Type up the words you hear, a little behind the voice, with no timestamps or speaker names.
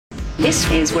This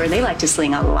is where they like to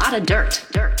sling a lot of dirt.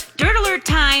 Dirt alert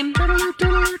time.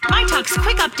 My Talk's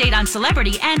quick update on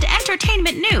celebrity and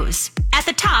entertainment news at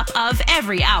the top of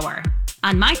every hour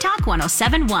on My Talk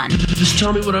 107.1. Just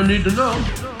tell me what I need to know.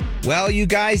 Well, you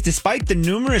guys, despite the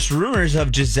numerous rumors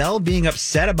of Gisele being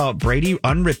upset about Brady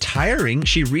unretiring,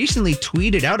 she recently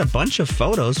tweeted out a bunch of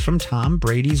photos from Tom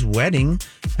Brady's wedding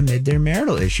amid their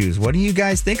marital issues. What do you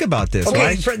guys think about this?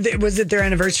 Okay, was it their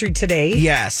anniversary today?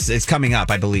 Yes, it's coming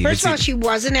up, I believe. First of all, she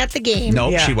wasn't at the game.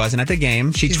 Nope, she wasn't at the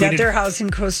game. She's tweeted at their house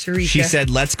in Costa Rica. She said,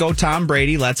 "Let's go Tom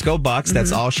Brady, let's go Bucks."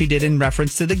 That's all she did in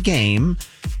reference to the game.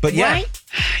 But yeah. Right?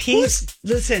 He is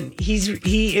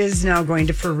now going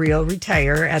to for real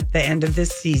retire at the end of this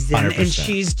season. 100%. And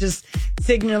she's just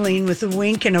signaling with a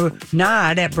wink and a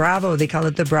nod at Bravo. They call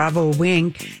it the Bravo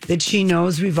wink, that she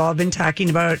knows we've all been talking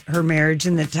about her marriage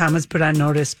and that Tom was put on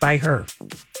notice by her.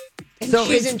 And so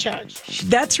she's in charge.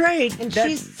 That's right. And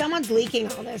someone's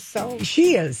leaking all this, so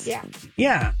she is.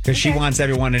 Yeah. Because she wants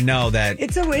everyone to know that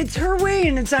it's her way,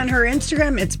 and it's on her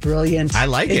Instagram. It's brilliant. I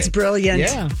like it. It's brilliant.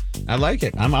 Yeah, I like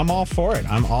it. I'm all for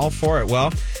it. I'm all for it.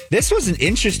 Well, this was an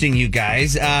interesting, you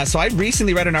guys. So I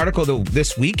recently read an article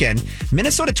this weekend.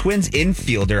 Minnesota Twins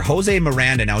infielder Jose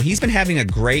Miranda. Now, he's been having a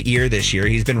great year this year.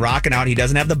 He's been rocking out. He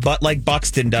doesn't have the butt like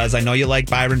Buxton does. I know you like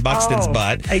Byron Buxton's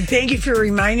butt. I thank you for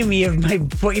reminding me of my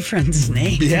boyfriend's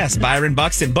name. Yes, Byron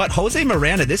Buxton. But Jose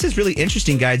Miranda, this is really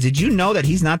interesting, guys. Did you know that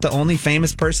he's not the only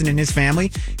famous person in his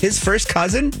family? His first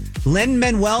cousin,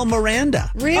 Lin-Manuel Miranda.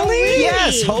 Really?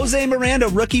 Yes, Jose Miranda,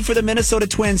 rookie for the Minnesota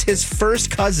Twins. His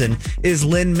first cousin is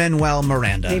Lin-Manuel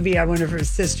Miranda. Maybe I wonder if it's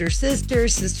sister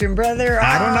and brother.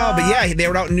 I don't know, but yeah, they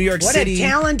were out in New York City. What a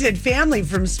talented family,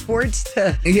 from sports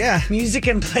to music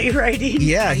and playwriting.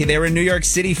 Yeah, they were in New York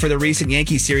City for the recent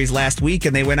Yankees series last week,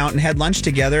 and they went out and had lunch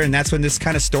together, and that's when this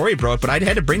kind of story broke. But I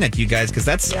had to bring that to you guys because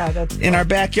that's in our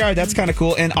backyard. That's kind of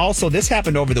cool. And also, this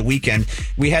happened over the weekend.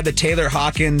 We had the Taylor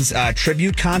Hawkins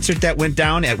tribute concert that went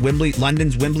down at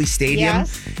London's Wembley Stadium.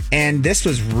 Yes. And this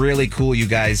was really cool, you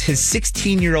guys. His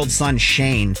 16-year-old son,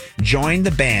 Shane, joined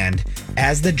the band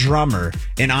as the drummer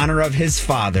in honor of his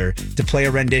father to play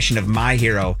a rendition of My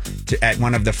Hero at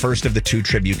one of the first of the two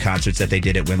tribute concerts that they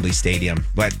did at Wembley Stadium.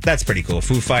 But that's pretty cool.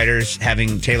 Foo Fighters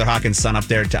having Taylor Hawkins' son up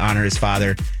there to honor his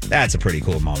father. That's a pretty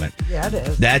cool moment. Yeah, it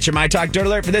is. That's your My Talk Dirt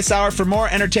Alert for this hour. For more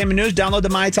entertainment news, download the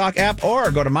My Talk app or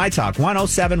go to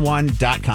mytalk1071.com.